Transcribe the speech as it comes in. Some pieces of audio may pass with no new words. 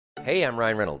Hey, I'm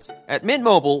Ryan Reynolds. At Mint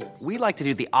Mobile, we like to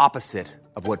do the opposite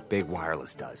of what Big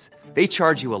Wireless does. They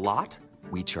charge you a lot,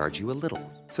 we charge you a little.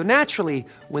 So naturally,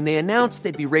 when they announced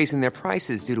they'd be raising their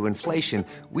prices due to inflation,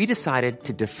 we decided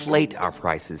to deflate our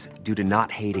prices due to not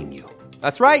hating you.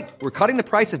 That's right. We're cutting the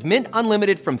price of Mint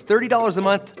Unlimited from $30 a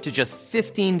month to just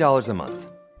 $15 a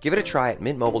month. Give it a try at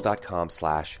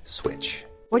mintmobile.com/switch.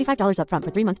 $45 up front for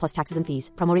 3 months plus taxes and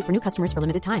fees. Promo rate for new customers for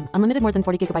limited time. Unlimited more than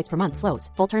 40 gigabytes per month. Slows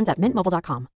full terms at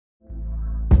mintmobile.com.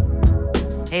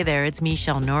 Hey there, it's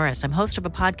Michelle Norris. I'm host of a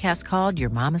podcast called Your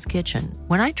Mama's Kitchen.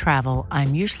 When I travel,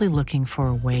 I'm usually looking for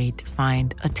a way to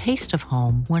find a taste of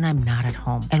home when I'm not at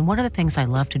home. And one of the things I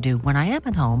love to do when I am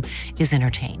at home is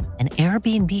entertain. And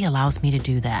Airbnb allows me to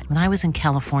do that. When I was in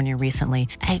California recently,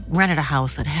 I rented a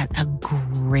house that had a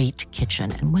great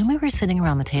kitchen. And when we were sitting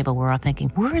around the table, we're all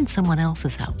thinking, we're in someone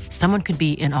else's house. Someone could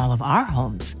be in all of our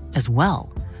homes as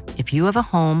well. If you have a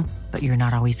home, but you're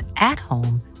not always at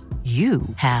home, you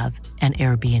have an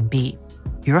Airbnb.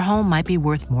 Your home might be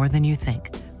worth more than you think.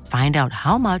 Find out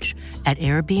how much at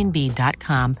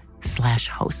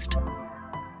airbnb.com/host.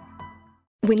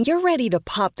 When you're ready to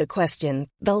pop the question,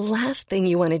 the last thing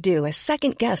you want to do is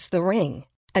second-guess the ring.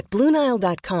 At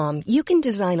BlueNile.com, you can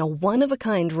design a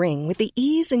one-of-a-kind ring with the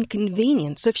ease and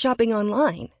convenience of shopping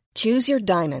online. Choose your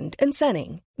diamond and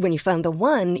setting. When you find the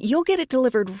one, you'll get it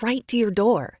delivered right to your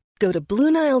door. Go to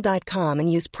BlueNile.com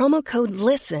and use promo code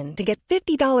LISTEN to get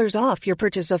 $50 off your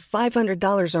purchase of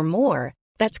 $500 or more.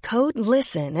 That's code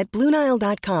LISTEN at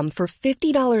BlueNile.com for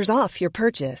 $50 off your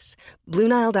purchase.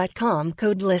 BlueNile.com,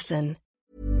 code LISTEN.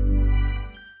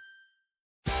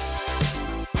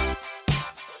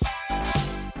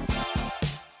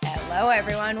 Hello,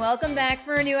 everyone. Welcome back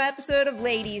for a new episode of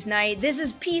Ladies Night. This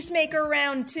is Peacemaker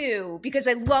Round 2 because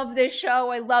I love this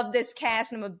show. I love this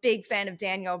cast, and I'm a big fan of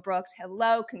Danielle Brooks.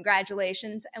 Hello,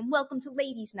 congratulations, and welcome to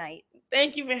Ladies Night.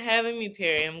 Thank you for having me,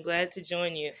 Perry. I'm glad to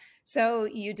join you. So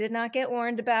you did not get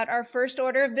warned about our first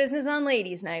order of business on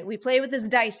Ladies Night. We play with this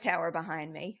dice tower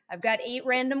behind me. I've got 8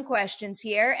 random questions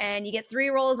here, and you get 3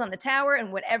 rolls on the tower,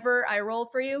 and whatever I roll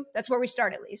for you, that's where we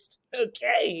start at least.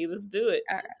 Okay, let's do it.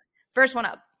 All right. First one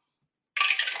up.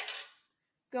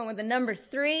 Going with the number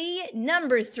 3.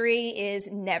 Number 3 is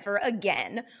never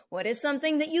again. What is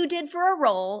something that you did for a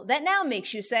role that now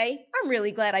makes you say, I'm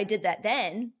really glad I did that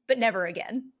then, but never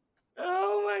again?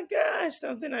 Oh my gosh,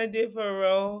 something I did for a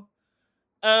role.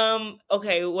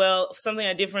 Okay, well, something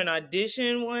I did for an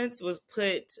audition once was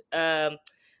put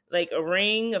like a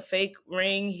ring, a fake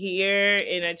ring here,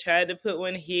 and I tried to put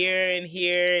one here and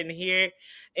here and here,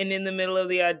 and in the middle of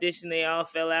the audition, they all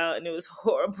fell out, and it was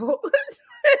horrible.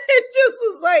 It just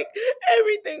was like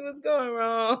everything was going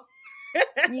wrong.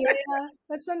 Yeah,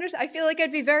 that's I feel like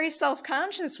I'd be very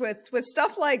self-conscious with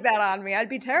stuff like that on me. I'd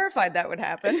be terrified that would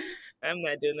happen. I'm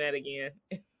not doing that again.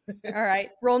 All right,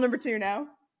 roll number 2 now.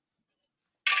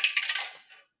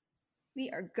 We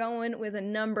are going with a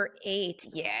number 8.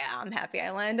 Yeah, I'm happy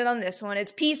I landed on this one.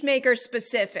 It's Peacemaker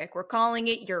specific. We're calling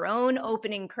it your own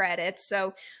opening credits.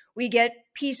 So we get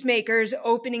Peacemaker's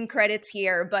opening credits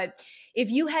here. But if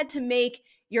you had to make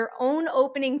your own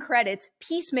opening credits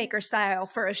Peacemaker style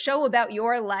for a show about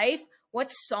your life,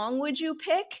 what song would you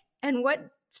pick? And what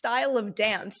style of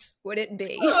dance would it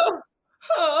be?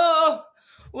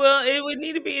 Well, it would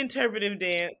need to be interpretive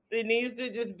dance. It needs to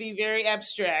just be very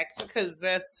abstract because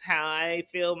that's how I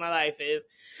feel my life is.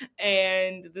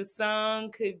 And the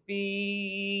song could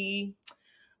be,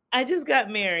 I just got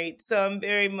married, so I'm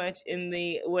very much in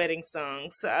the wedding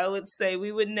song. So I would say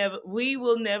We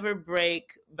Will Never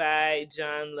Break by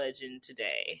John Legend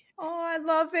today. Oh, I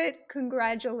love it.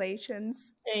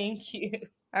 Congratulations. Thank you.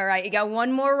 All right, you got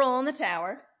one more roll on the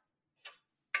tower.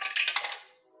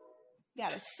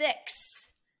 Got a 6.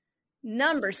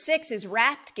 Number 6 is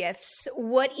wrapped gifts.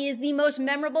 What is the most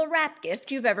memorable wrap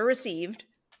gift you've ever received?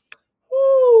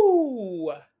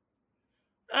 Ooh.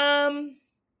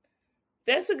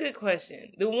 That's a good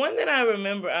question. The one that I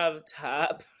remember off the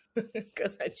top,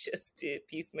 because I just did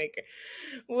Peacemaker,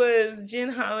 was Jen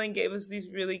Holland gave us these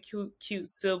really cute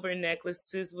silver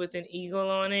necklaces with an eagle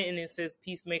on it, and it says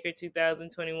Peacemaker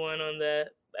 2021 on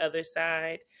the other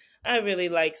side. I really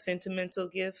like sentimental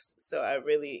gifts, so I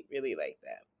really, really like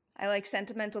that. I like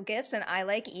sentimental gifts, and I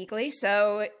like Eagly,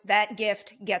 so that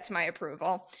gift gets my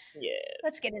approval. Yes.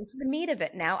 Let's get into the meat of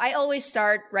it now. I always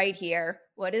start right here.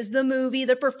 What is the movie,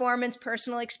 the performance,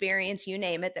 personal experience, you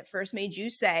name it, that first made you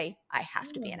say, I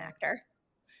have to be an actor?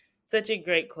 Such a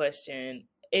great question.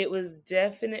 It was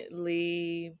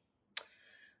definitely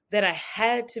that I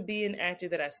had to be an actor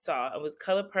that I saw. I was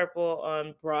Color Purple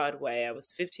on Broadway. I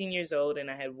was 15 years old,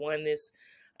 and I had won this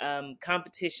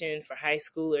competition for high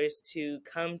schoolers to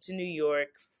come to New York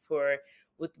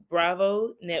with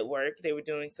Bravo Network. They were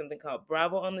doing something called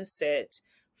Bravo on the Set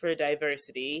for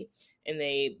Diversity. And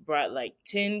they brought like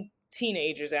 10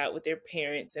 teenagers out with their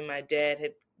parents. And my dad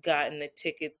had gotten the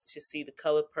tickets to see The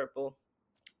Color Purple.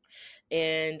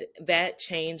 And that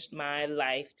changed my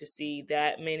life to see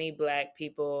that many Black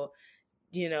people,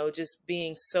 you know, just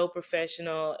being so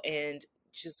professional and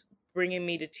just bringing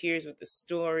me to tears with the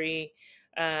story.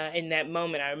 In that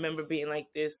moment, I remember being like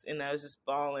this and I was just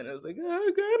bawling. I was like, oh,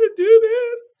 I gotta do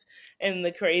this. And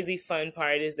the crazy fun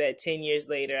part is that 10 years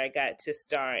later, I got to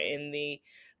star in the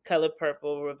Color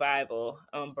Purple revival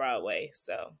on Broadway.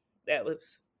 So that would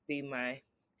be my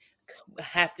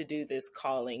have to do this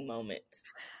calling moment.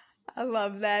 I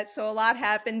love that. So a lot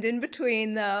happened in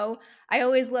between, though. I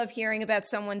always love hearing about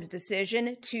someone's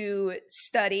decision to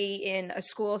study in a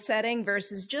school setting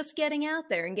versus just getting out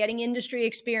there and getting industry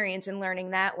experience and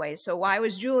learning that way. So why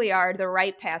was Juilliard the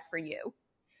right path for you?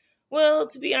 Well,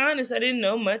 to be honest, I didn't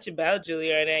know much about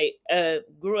Juilliard. I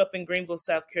grew up in Greenville,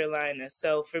 South Carolina.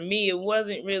 So for me, it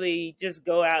wasn't really just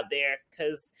go out there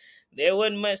because there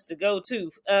wasn't much to go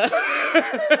to.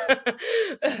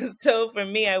 So for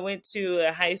me, I went to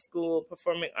a high school,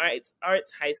 performing arts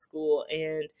high school.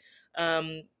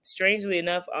 And strangely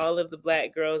enough, all of the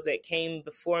Black girls that came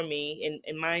before me,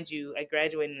 and mind you, I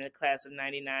graduated in the class of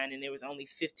 99, and there was only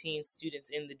 15 students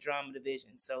in the drama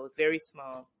division. So very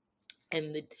small.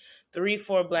 And the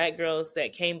 3-4 Black girls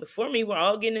that came before me were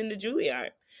all getting into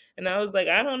Juilliard. And I was like,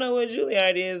 I don't know what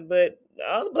Juilliard is, but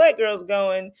all the Black girls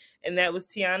going. And that was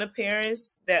Tiana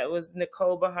Paris, that was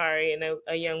Nicole Bahari, and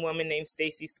a young woman named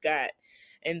Stacey Scott.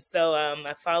 And so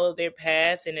I followed their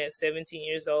path, and at 17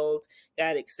 years old,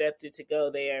 got accepted to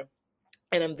go there.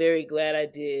 And I'm very glad I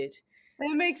did.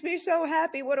 That makes me so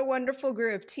happy. What a wonderful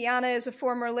group. Tiana is a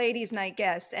former Ladies Night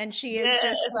guest, and she is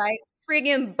just like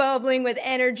friggin' bubbling with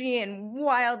energy and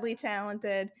wildly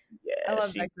talented. Yeah, I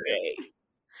love she's that group. great.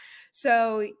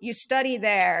 So you study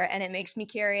there, and it makes me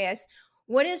curious.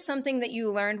 What is something that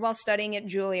you learned while studying at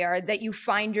Juilliard that you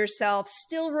find yourself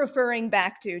still referring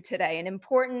back to today? An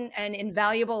important and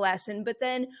invaluable lesson, but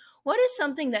then what is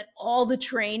something that all the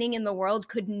training in the world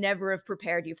could never have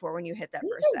prepared you for when you hit that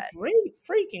first set? Great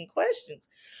freaking questions.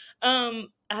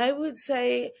 I would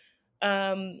say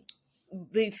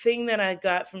the thing that I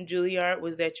got from Juilliard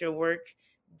was that your work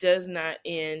does not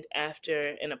end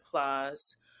after an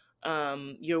applause.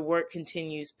 Your work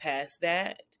continues past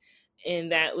that.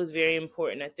 And that was very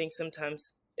important. I think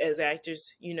sometimes as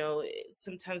actors, you know,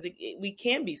 sometimes we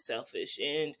can be selfish.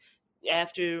 And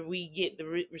after we get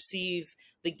receive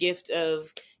the gift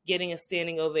of getting a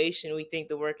standing ovation, we think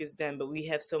the work is done, but we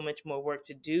have so much more work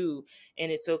to do.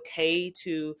 And it's okay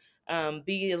to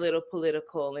be a little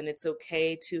political, and it's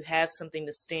okay to have something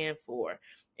to stand for.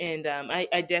 And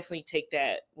I definitely take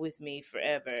that with me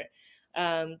forever.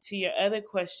 To your other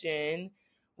question,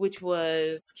 which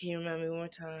was, can you remind me one more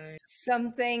time?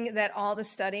 Something that all the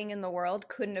studying in the world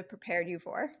couldn't have prepared you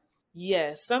for?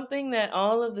 Yes, something that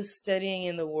all of the studying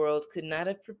in the world could not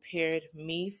have prepared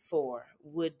me for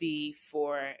would be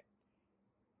for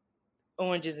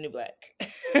Orange is the New Black.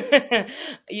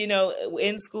 You know,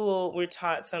 in school, we're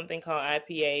taught something called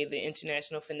IPA, the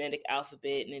International Phonetic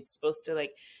Alphabet, and it's supposed to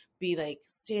be like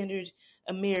standard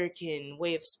American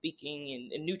way of speaking,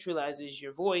 and neutralizes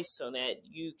your voice so that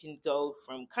you can go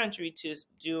from country to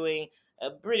doing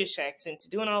a British accent to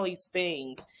doing all these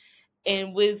things.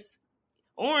 And with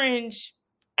Orange,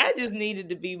 I just needed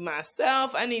to be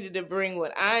myself. I needed to bring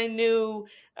what I knew.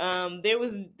 There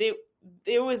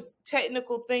was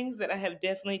technical things that I have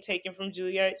definitely taken from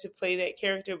Juilliard to play that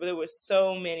character, but there were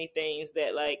so many things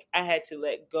that I had to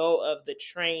let go of the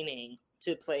training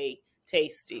to play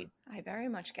Tasty. I very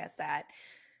much get that.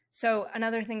 So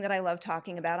another thing that I love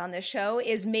talking about on this show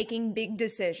is making big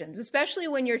decisions, especially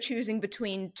when you're choosing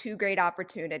between two great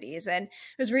opportunities. And I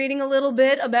was reading a little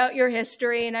bit about your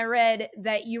history, and I read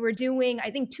that you were doing,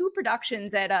 I think, 2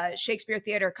 productions at a Shakespeare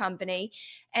Theater Company,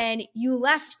 and you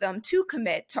left them to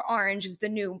commit to Orange is the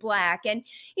New Black. And,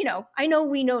 you know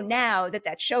we know now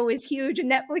that show is huge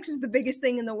and Netflix is the biggest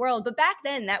thing in the world, but back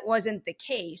then that wasn't the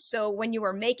case. So when you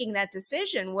were making that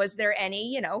decision, was there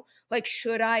any,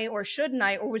 should I or shouldn't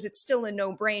I, or was it still a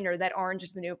no-brainer that Orange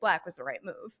is the New Black was the right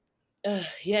move?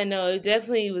 Yeah, no, it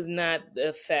definitely was not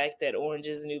the fact that Orange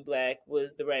is the New Black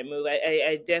was the right move.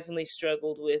 I definitely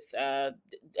struggled with, I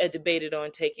debated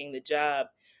on taking the job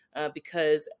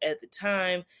because at the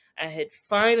time I had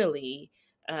finally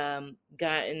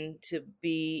gotten to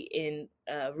be in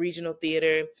regional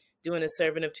theater, doing A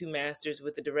Servant of Two Masters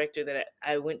with the director that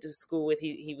I went to school with.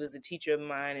 He was a teacher of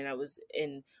mine, and I was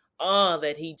in awe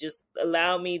that he just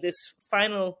allowed me this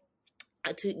final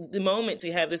to the moment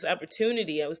to have this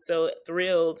opportunity. I was so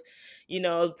thrilled,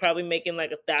 probably making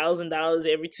like $1,000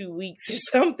 every 2 weeks or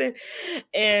something.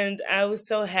 And I was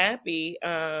so happy.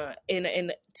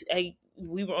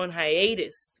 We were on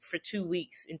hiatus for 2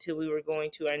 weeks until we were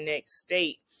going to our next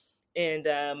state. And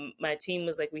my team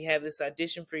was like, we have this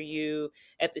audition for you.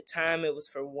 At the time, it was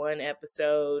for one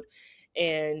episode.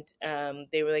 And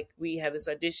they were like, we have this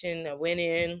audition. I went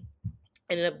in,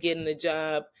 ended up getting the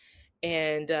job.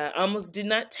 And I almost did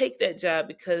not take that job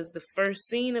because the first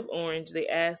scene of Orange, they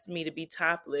asked me to be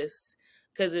topless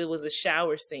because it was a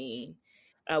shower scene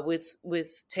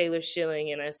with Taylor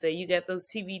Schilling. And I said, you got those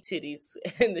TV titties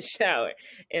in the shower.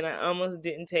 And I almost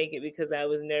didn't take it because I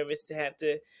was nervous to have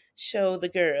to show the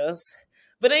girls.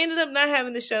 But I ended up not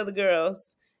having to show the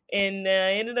girls. And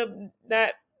I ended up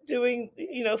not doing,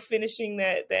 finishing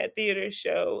that theater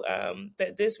show.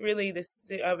 But this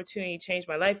opportunity changed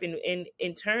my life, and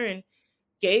in turn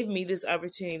gave me this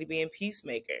opportunity to be in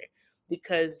Peacemaker,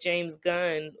 because James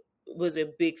Gunn was a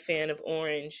big fan of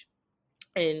Orange,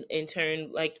 and in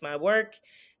turn liked my work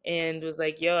and was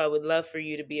like, yo, I would love for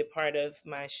you to be a part of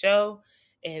my show.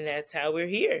 And that's how we're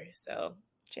here. So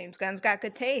James Gunn's got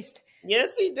good taste. Yes,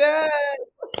 he does.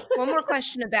 One more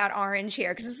question about Orange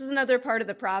here, because this is another part of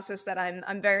the process that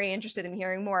I'm very interested in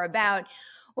hearing more about.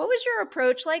 What was your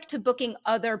approach like to booking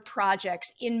other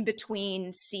projects in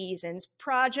between seasons?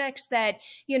 Projects that,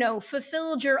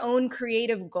 fulfilled your own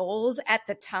creative goals at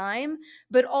the time,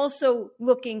 but also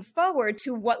looking forward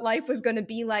to what life was going to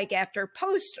be like after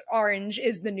post Orange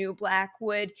is the New Black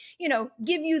would,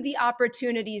 give you the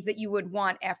opportunities that you would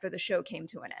want after the show came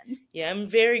to an end. Yeah, I'm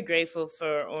very grateful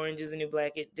for Orange is the New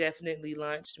Black. It definitely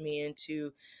launched me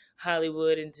into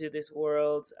Hollywood, into this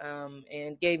world,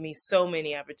 and gave me so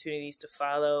many opportunities to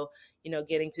follow,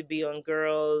 getting to be on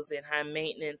Girls and High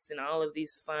Maintenance and all of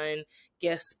these fun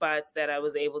guest spots that I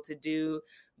was able to do.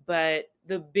 But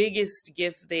the biggest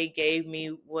gift they gave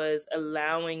me was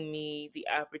allowing me the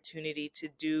opportunity to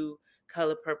do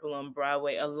Color Purple on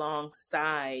Broadway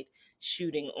alongside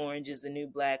shooting Orange is the New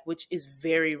Black, which is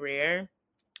very rare.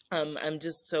 I'm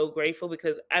just so grateful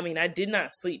because, I did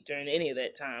not sleep during any of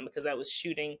that time because I was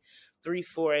shooting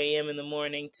 4 a.m. in the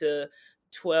morning to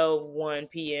 1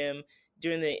 p.m.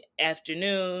 during the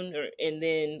afternoon, and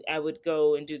then I would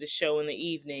go and do the show in the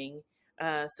evening.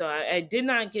 So I did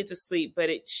not get to sleep, but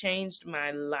it changed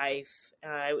my life.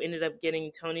 I ended up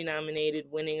getting Tony nominated,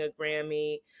 winning a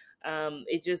Grammy.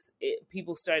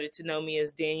 People started to know me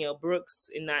as Danielle Brooks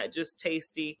and not just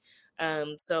Tasty.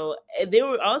 So there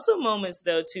were also moments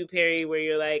though too, Perry, where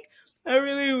you're like, I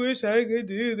really wish I could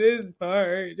do this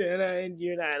part, and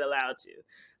you're not allowed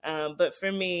to. But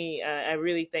for me, I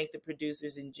really thank the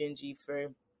producers and Gingy for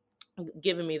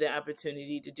giving me the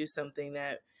opportunity to do something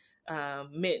that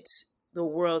meant the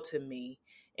world to me.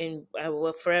 And I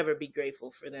will forever be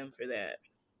grateful for them for that.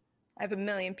 I have a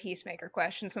million Peacemaker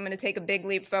questions, so I'm going to take a big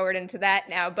leap forward into that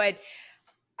now. But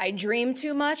I dream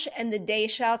too much, and the day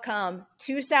shall come.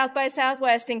 2 South by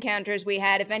Southwest encounters we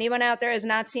had. If anyone out there has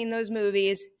not seen those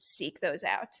movies, seek those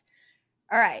out.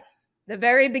 All right. The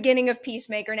very beginning of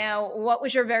Peacemaker now. What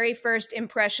was your very first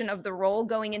impression of the role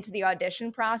going into the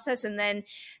audition process? And then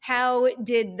how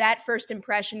did that first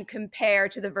impression compare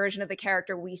to the version of the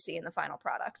character we see in the final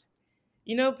product?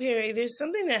 Perry, there's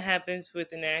something that happens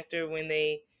with an actor when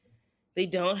they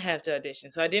don't have to audition.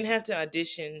 So I didn't have to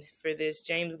audition for this.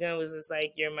 James Gunn was just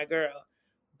like, you're my girl.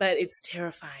 But it's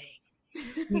terrifying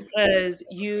because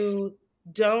you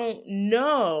don't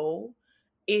know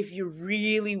if you're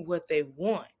really what they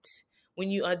want. When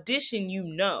you audition,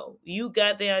 you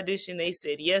got the audition. They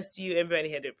said yes to you.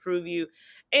 Everybody had to approve you.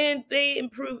 And they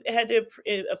had to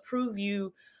approve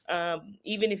you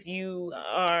even if you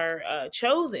are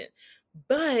chosen.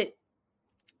 But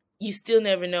you still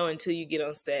never know until you get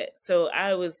on set. So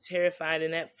I was terrified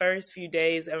in that first few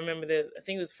days. I remember I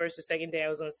think it was first or second day I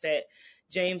was on set.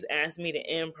 James asked me to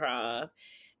improv,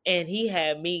 and he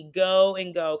had me go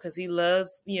and go because he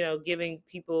loves, giving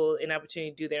people an opportunity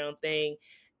to do their own thing.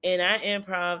 And I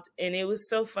improv'd, and it was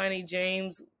so funny.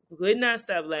 James would not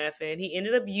stop laughing. He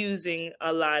ended up using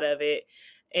a lot of it.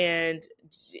 And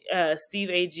Steve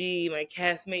A.G., my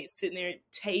castmate, sitting there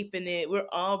taping it. We're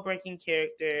all breaking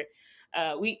character.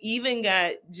 We even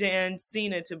got Jan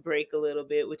Cena to break a little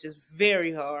bit, which is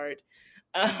very hard.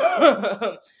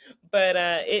 But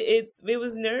it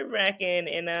was nerve-wracking,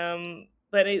 and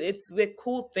but it's the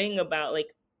cool thing about,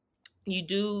 like, you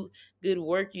do good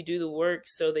work, you do the work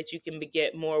so that you can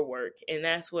get more work, and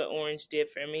that's what Orange did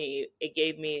for me. It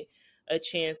gave me a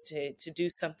chance to do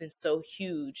something so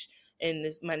huge in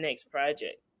my next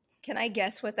project. Can I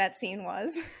guess what that scene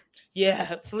was?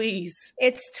 Yeah, please.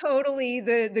 It's totally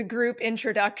the group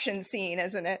introduction scene,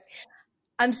 isn't it?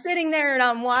 I'm sitting there and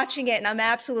I'm watching it and I'm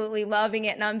absolutely loving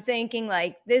it. And I'm thinking,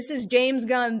 like, this is James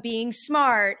Gunn being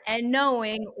smart and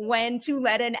knowing when to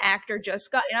let an actor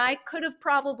just go. And I could have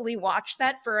probably watched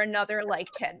that for another like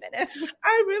 10 minutes.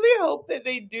 I really hope that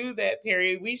they do that,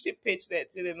 Perry. We should pitch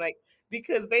that to them, like,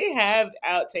 because they have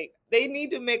outtake. They need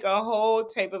to make a whole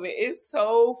tape of it. It's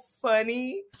so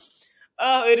funny.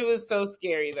 Oh, it was so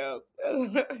scary though.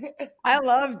 I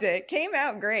loved it. Came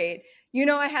out great. You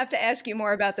know, I have to ask you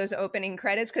more about those opening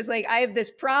credits because, like, I have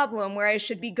this problem where I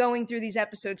should be going through these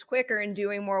episodes quicker and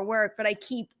doing more work, but I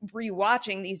keep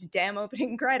rewatching these damn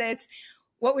opening credits.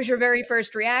 What was your very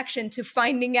first reaction to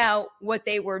finding out what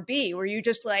they were be? Were you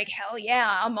just like, hell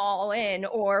yeah, I'm all in?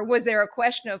 Or was there a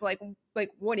question of like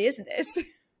what is this?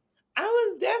 I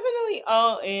was definitely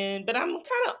all in, but I'm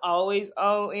kind of always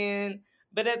all in.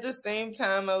 But at the same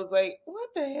time, I was like, what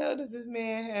the hell does this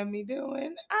man have me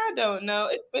doing? I don't know,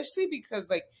 especially because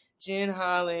like Jen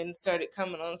Holland started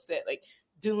coming on set, like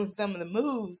doing some of the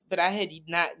moves, but I had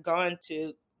not gone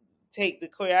to take the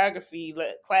choreography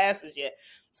classes yet.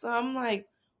 So I'm like,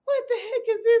 what the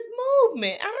heck is this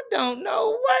movement? I don't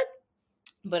know what,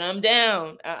 but I'm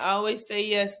down. I always say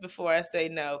yes before I say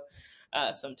no.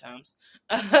 Sometimes,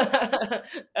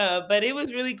 but it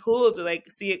was really cool to like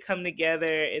see it come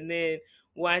together, and then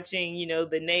watching, you know,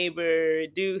 the neighbor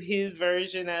do his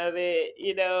version of it,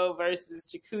 you know, versus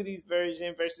Chakuti's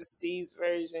version versus Steve's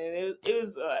version. It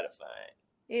was a lot of fun.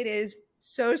 It is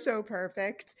so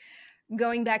perfect.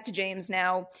 Going back to James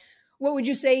now, what would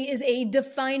you say is a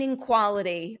defining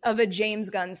quality of a James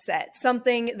Gunn set?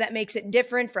 Something that makes it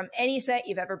different from any set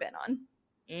you've ever been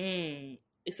on?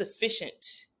 It's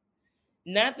efficient.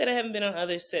 Not that I haven't been on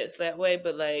other sets that way,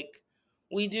 but like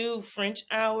we do French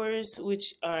hours,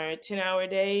 which are 10-hour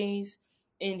days,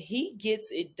 and he gets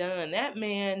it done. That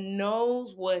man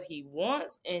knows what he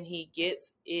wants and he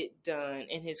gets it done,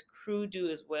 and his crew do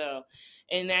as well.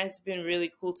 And that's been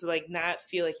really cool to like not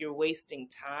feel like you're wasting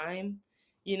time.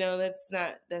 You know, that's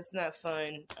not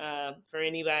fun for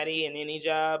anybody in any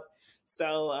job.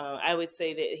 So I would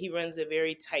say that he runs a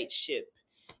very tight ship.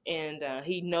 And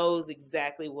he knows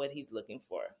exactly what he's looking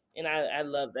for. And I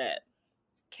love that.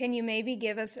 Can you maybe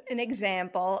give us an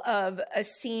example of a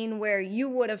scene where you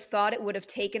would have thought it would have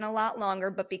taken a lot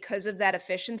longer, but because of that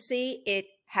efficiency, it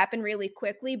happened really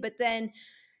quickly? But then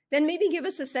maybe give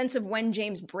us a sense of when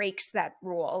James breaks that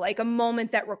rule, like a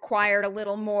moment that required a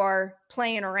little more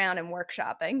playing around and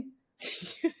workshopping.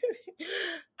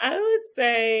 I would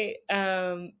say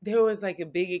there was like a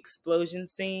big explosion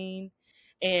scene.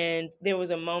 And there was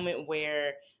a moment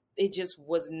where it just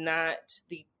was not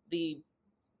the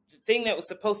thing that was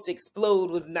supposed to explode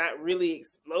was not really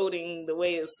exploding the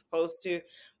way it was supposed to.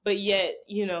 But yet,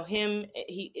 you know,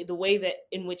 the way that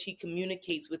in which he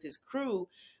communicates with his crew,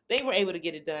 they were able to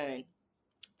get it done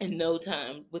in no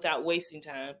time without wasting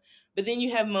time. But then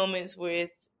you have moments with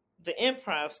the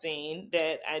improv scene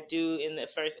that I do in the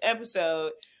first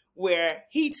episode where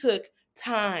he took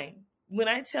time. When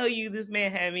I tell you this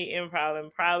man had me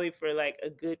improv probably for like a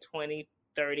good 20,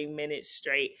 30 minutes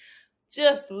straight,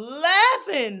 just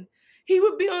laughing. He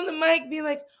would be on the mic being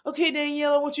like, okay,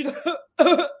 Danielle, I want you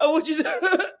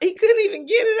to, he couldn't even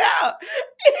get it out.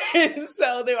 And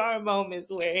so there are moments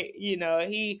where, you know,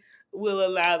 he will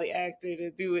allow the actor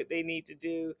to do what they need to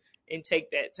do and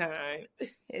take that time.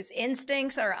 His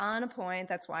instincts are on point.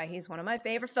 That's why he's one of my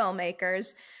favorite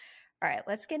filmmakers. All right,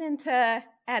 let's get into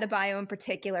Adebayo in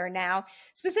particular now.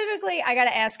 Specifically, I got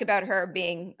to ask about her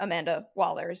being Amanda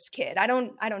Waller's kid. I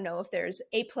don't know if there's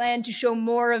a plan to show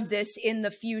more of this in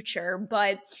the future,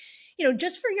 but you know,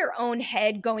 just for your own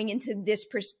head going into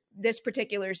this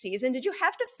particular season, did you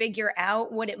have to figure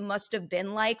out what it must have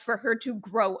been like for her to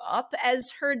grow up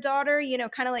as her daughter? You know,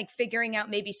 kind of like figuring out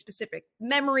maybe specific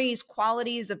memories,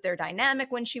 qualities of their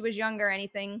dynamic when she was younger,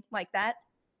 anything like that?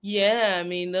 Yeah, I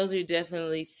mean, those are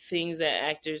definitely things that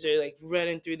actors are like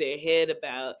running through their head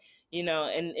about, you know,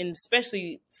 and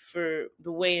especially for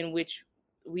the way in which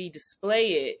we display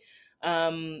it.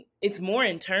 It's more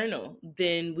internal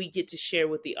than we get to share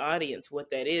with the audience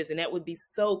what that is. And that would be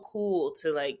so cool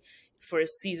to like for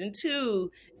season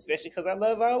 2, especially because I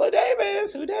love Viola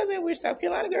Davis. Who doesn't? We're South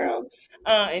Carolina girls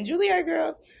and Juilliard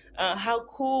girls. How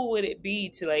cool would it be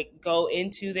to like go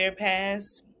into their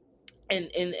past and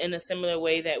in a similar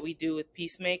way that we do with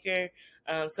Peacemaker?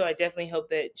 So I definitely hope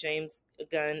that James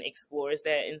Gunn explores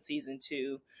that in season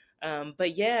 2.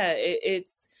 But yeah,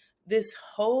 it's this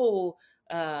whole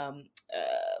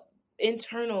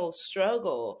internal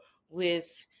struggle with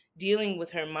dealing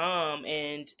with her mom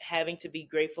and having to be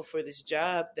grateful for this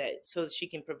job so that she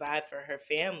can provide for her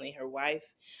family, her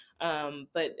wife.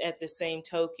 But at the same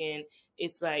token,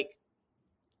 it's like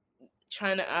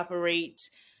trying to operate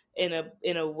in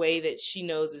a way that she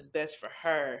knows is best for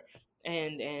her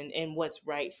and what's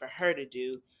right for her to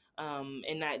do.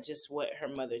 And not just what her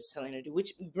mother's telling her to do,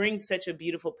 which brings such a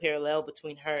beautiful parallel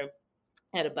between her,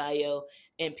 Adebayo,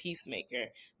 and Peacemaker.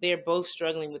 They're both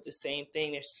struggling with the same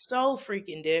thing. They're so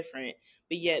freaking different,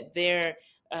 but yet their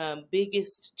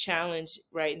biggest challenge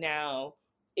right now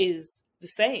is the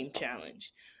same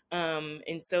challenge.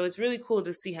 And so it's really cool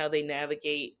to see how they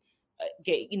navigate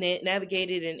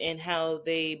it and how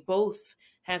they both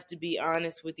have to be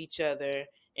honest with each other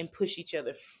and push each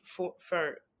other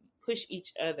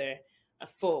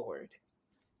forward.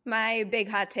 My big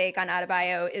hot take on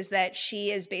Adebayo is that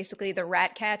she is basically the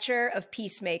rat catcher of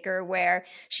Peacemaker, where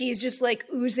she's just like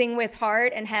oozing with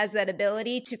heart and has that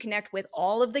ability to connect with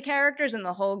all of the characters in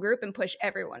the whole group and push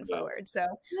everyone forward. So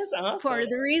that's awesome. Part of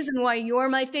the reason why you're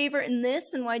my favorite in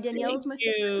this and why Danielle is my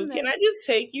favorite in that. Can I just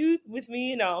take you with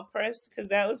me in all press? Because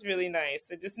that was really nice.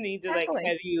 I just need to like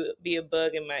have you be a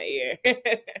bug in my ear.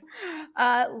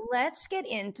 Let's get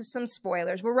into some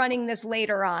spoilers. We're running this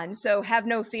later on, so have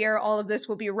no fear. All of this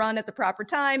will be run at the proper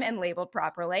time and labeled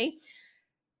properly.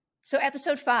 So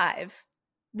episode 5,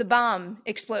 the bomb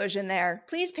explosion there.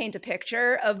 Please paint a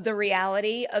picture of the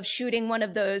reality of shooting one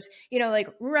of those, like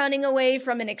running away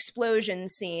from an explosion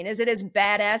scene. Is it as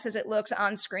badass as it looks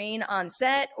on screen on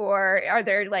set, or are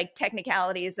there like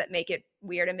technicalities that make it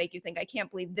weird and make you think, I can't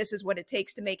believe this is what it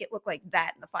takes to make it look like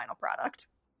that in the final product?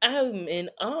 I'm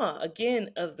in awe again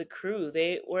of the crew.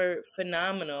 They were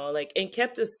phenomenal, and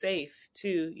kept us safe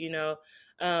too,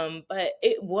 but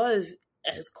it was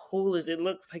as cool as it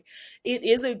looks. Like, it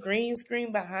is a green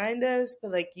screen behind us,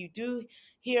 but you do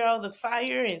hear all the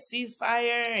fire and see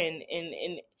fire and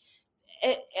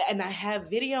I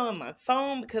have video on my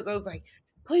phone because I was like,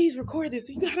 please record this.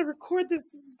 We got to record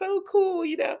this. This is so cool,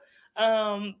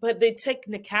 but the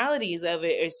technicalities of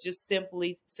it is just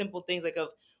simple things of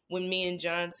when me and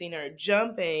John Cena are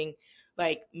jumping,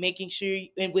 making sure,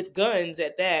 and with guns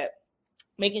at that,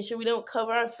 making sure we don't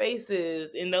cover our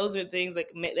faces. And those are things that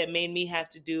made me have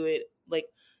to do it.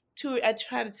 I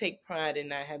try to take pride in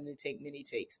not having to take many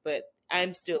takes, but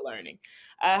I'm still learning.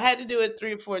 I had to do it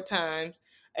 3 or 4 times.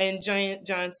 And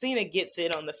John Cena gets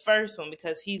it on the first one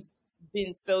because he's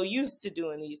been so used to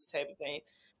doing these type of things.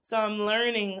 So I'm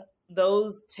learning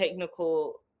those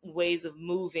technical ways of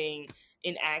moving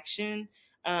in action.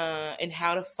 And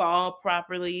how to fall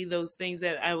properly, those things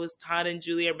that I was taught in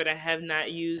Juilliard, but I have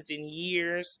not used in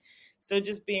years. So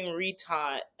just being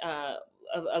retaught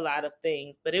a lot of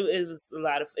things, but it was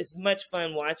it's much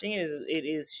fun watching it. It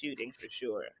is shooting for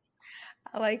sure.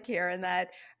 I like hearing that.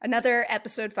 Another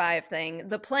episode 5 thing,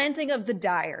 the planting of the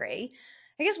diary.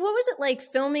 I guess, what was it like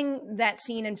filming that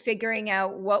scene and figuring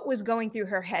out what was going through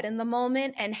her head in the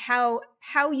moment and how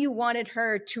you wanted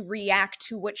her to react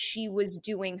to what she was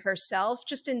doing herself,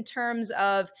 just in terms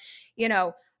of,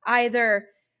 either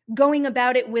going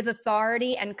about it with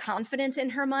authority and confidence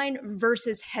in her mind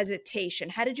versus hesitation?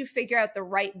 How did you figure out the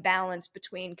right balance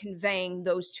between conveying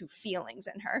those two feelings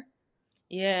in her?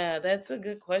 Yeah, that's a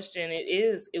good question.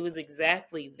 It was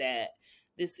exactly that,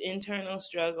 this internal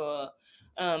struggle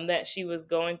that she was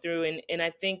going through. And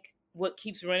I think what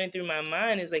keeps running through my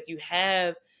mind is you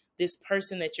have this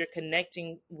person that you're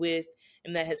connecting with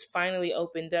and that has finally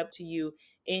opened up to you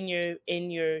in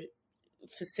your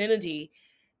vicinity.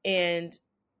 And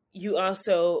you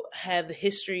also have the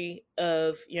history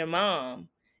of your mom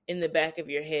in the back of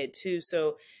your head too.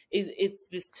 So it's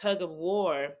this tug of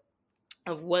war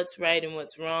of what's right and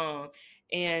what's wrong.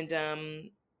 And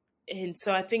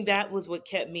so I think that was what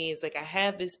kept me. It's I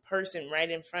have this person right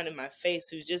in front of my face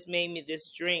who just made me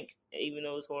this drink, even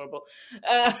though it was horrible,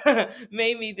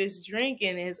 made me this drink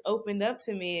and has opened up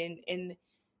to me. And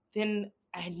then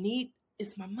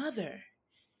it's my mother.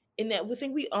 And that, I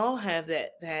think we all have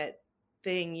that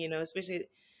thing, especially,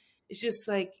 it's just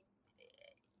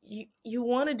you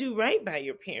want to do right by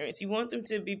your parents. You want them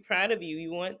to be proud of you.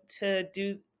 You want to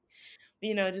do,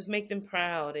 just make them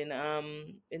proud.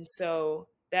 And so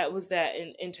that was that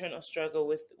internal struggle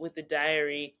with the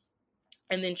diary,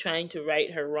 and then trying to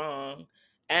right her wrong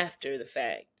after the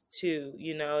fact too.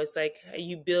 It's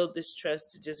you build this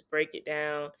trust to just break it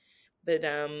down. But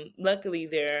luckily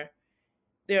there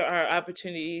are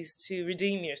opportunities to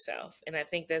redeem yourself. And I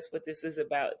think that's what this is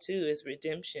about too, is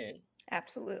redemption.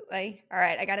 Absolutely. All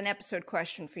right, I got an episode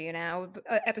question for you now.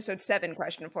 Episode 7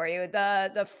 question for you.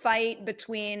 The fight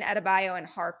between Adebayo and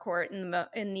Harcourt in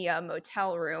the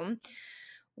motel room.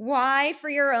 Why, for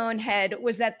your own head,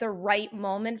 was that the right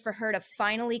moment for her to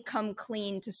finally come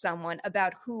clean to someone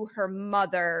about who her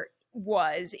mother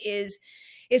was? Is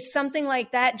something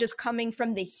like that just coming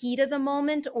from the heat of the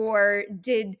moment, or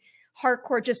did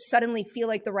Harcourt just suddenly feel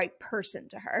like the right person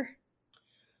to her?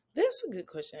 That's a good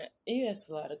question. You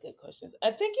asked a lot of good questions. I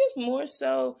think it's more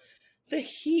so the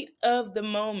heat of the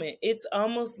moment. It's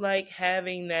almost like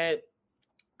having that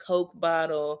Coke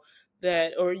bottle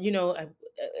that, or, you know,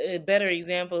 a better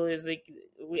example is like,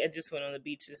 I just went on the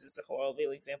beach. This is a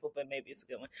horrible example, but maybe it's a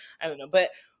good one. I don't know. But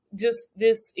just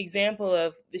this example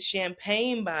of the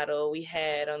champagne bottle we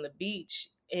had on the beach,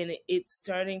 and it's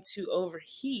starting to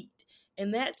overheat,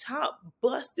 and that top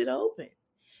busted open.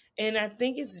 And I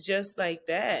think it's just like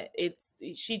that.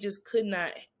 She just could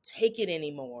not take it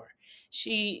anymore.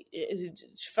 She is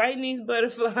fighting these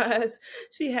butterflies.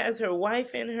 She has her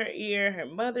wife in her ear, her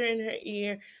mother in her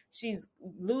ear. She's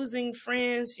losing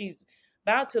friends. She's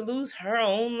about to lose her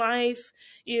own life.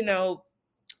 You know,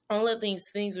 all of these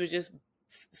things were just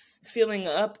filling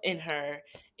up in her.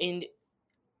 And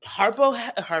Harcourt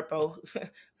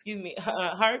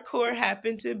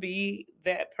happened to be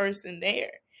that person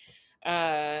there.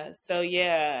 So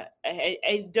yeah,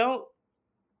 I don't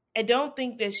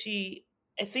think that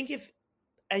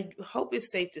I hope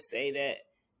it's safe to say that,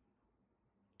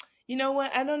 you know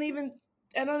what, I don't even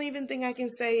think I can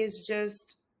say it's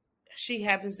just she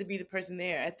happens to be the person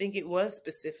there. I think it was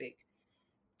specific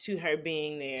to her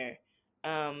being there,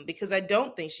 because I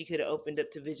don't think she could have opened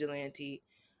up to Vigilante,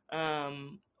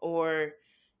 or,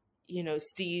 you know,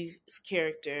 Steve's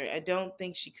character. I don't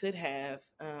think she could have.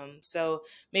 So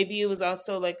maybe it was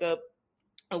also like a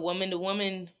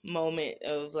woman-to-woman moment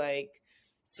of like,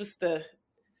 sister,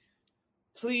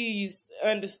 please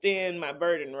understand my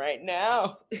burden right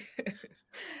now.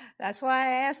 That's why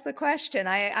I asked the question.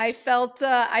 I felt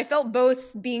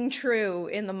both being true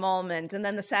in the moment, and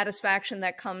then the satisfaction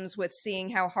that comes with seeing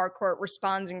how Harcourt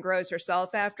responds and grows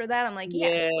herself after that. I'm like,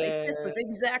 yes, like, this was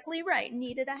exactly right.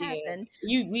 Needed to happen.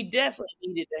 Yeah. We definitely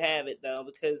needed to have it though,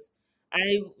 because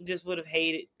I just would have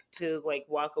hated to like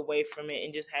walk away from it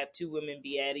and just have two women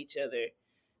be at each other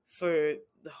for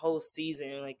the whole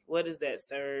season. Like, what does that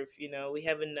serve? You know, we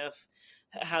have enough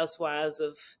Housewives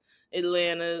of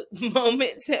Atlanta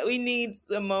moments that we need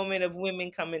a moment of women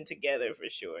coming together for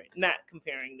sure. Not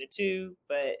comparing the two,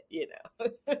 but you know.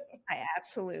 I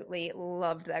absolutely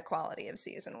loved that quality of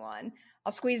season 1.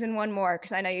 I'll squeeze in one more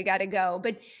because I know you got to go.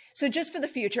 But so just for the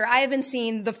future, I haven't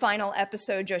seen the final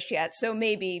episode just yet, so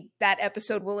maybe that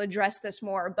episode will address this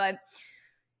more. But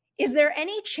is there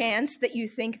any chance that you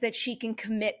think that she can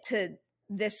commit to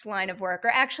this line of work?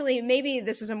 Or actually, maybe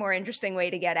this is a more interesting way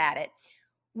to get at it.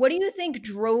 What do you think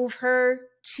drove her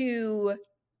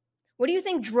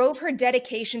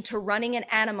dedication to running an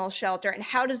animal shelter, and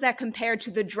how does that compare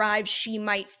to the drive she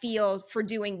might feel for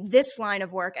doing this line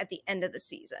of work at the end of the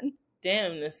season?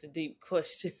 Damn, that's a deep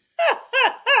question.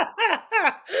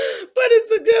 But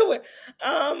it's a good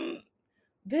one.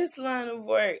 This line of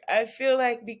work, I feel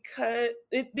like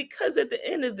because at the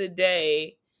end of the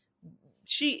day,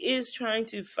 she is trying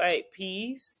to fight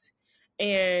peace,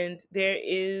 and there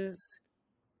is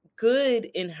good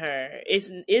in her.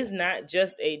 It is not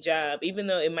just a job, even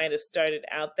though it might have started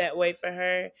out that way for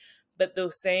her, but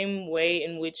the same way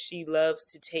in which she loves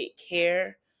to take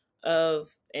care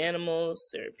of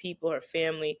animals or people, her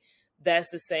family,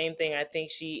 that's the same thing I think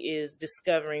she is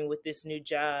discovering with this new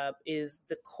job. Is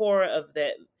the core of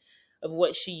that, of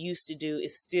what she used to do,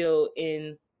 is still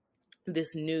in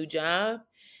this new job.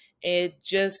 It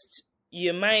just,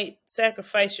 you might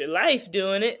sacrifice your life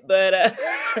doing it, but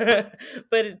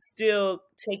but it's still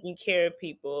taking care of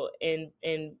people and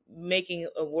making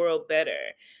a world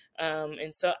better.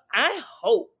 And so I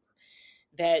hope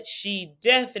that she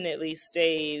definitely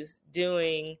stays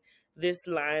doing this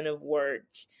line of work,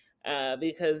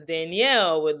 because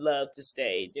Danielle would love to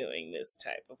stay doing this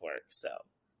type of work. So.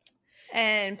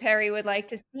 And Perry would like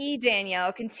to see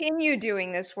Danielle continue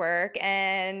doing this work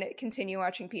and continue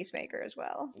watching Peacemaker as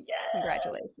well. Yes.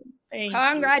 Congratulations.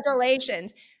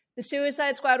 Congratulations. The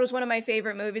Suicide Squad was one of my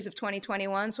favorite movies of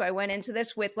 2021, so I went into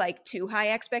this with like too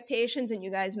high expectations, and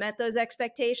you guys met those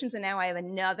expectations, and now I have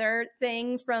another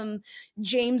thing from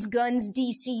James Gunn's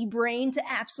DC brain to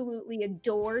absolutely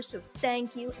adore, so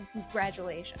thank you and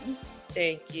congratulations.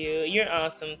 Thank you. You're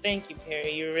awesome. Thank you,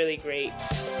 Perry. You're really great.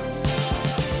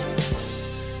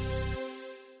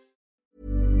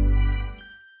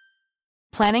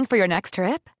 Planning for your next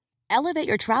trip? Elevate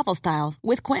your travel style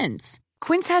with Quince.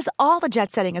 Quince has all the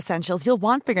jet-setting essentials you'll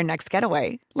want for your next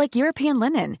getaway, like European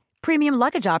linen, premium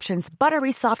luggage options,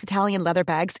 buttery soft Italian leather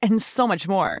bags, and so much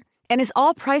more. And is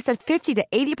all priced at 50 to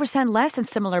 80% less than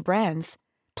similar brands.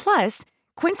 Plus,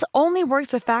 Quince only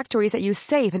works with factories that use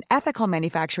safe and ethical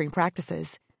manufacturing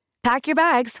practices. Pack your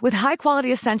bags with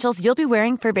high-quality essentials you'll be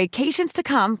wearing for vacations to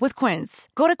come with Quince.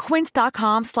 Go to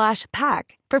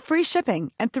quince.com/pack for free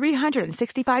shipping and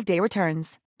 365-day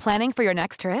returns. Planning for your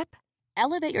next trip?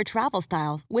 Elevate your travel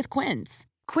style with Quince.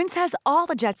 Quince has all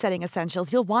the jet-setting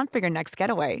essentials you'll want for your next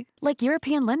getaway, like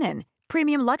European linen,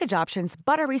 premium luggage options,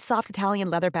 buttery soft Italian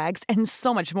leather bags, and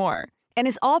so much more. And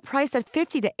is all priced at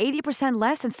 50 to 80%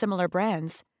 less than similar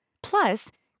brands. Plus,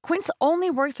 Quince only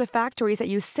works with factories that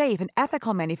use safe and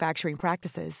ethical manufacturing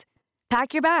practices.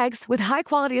 Pack your bags with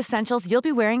high-quality essentials you'll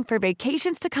be wearing for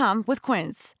vacations to come with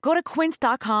Quince. Go to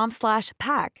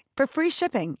quince.com/pack for free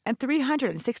shipping and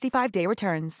 365-day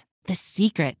returns. The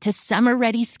secret to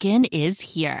summer-ready skin is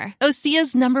here.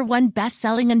 Osea's #1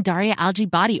 best-selling Undaria Algae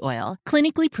Body Oil,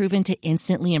 clinically proven to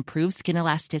instantly improve skin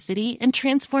elasticity and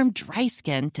transform dry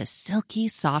skin to silky,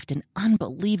 soft, and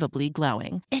unbelievably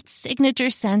glowing. Its signature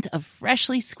scent of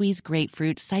freshly squeezed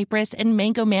grapefruit, cypress, and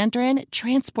mango mandarin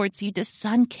transports you to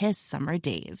sun-kissed summer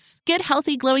days. Get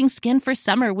healthy, glowing skin for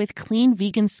summer with clean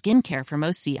vegan skincare from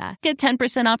Osea. Get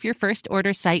 10% off your first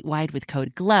order site-wide with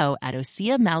code GLOW at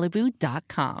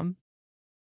OseaMalibu.com.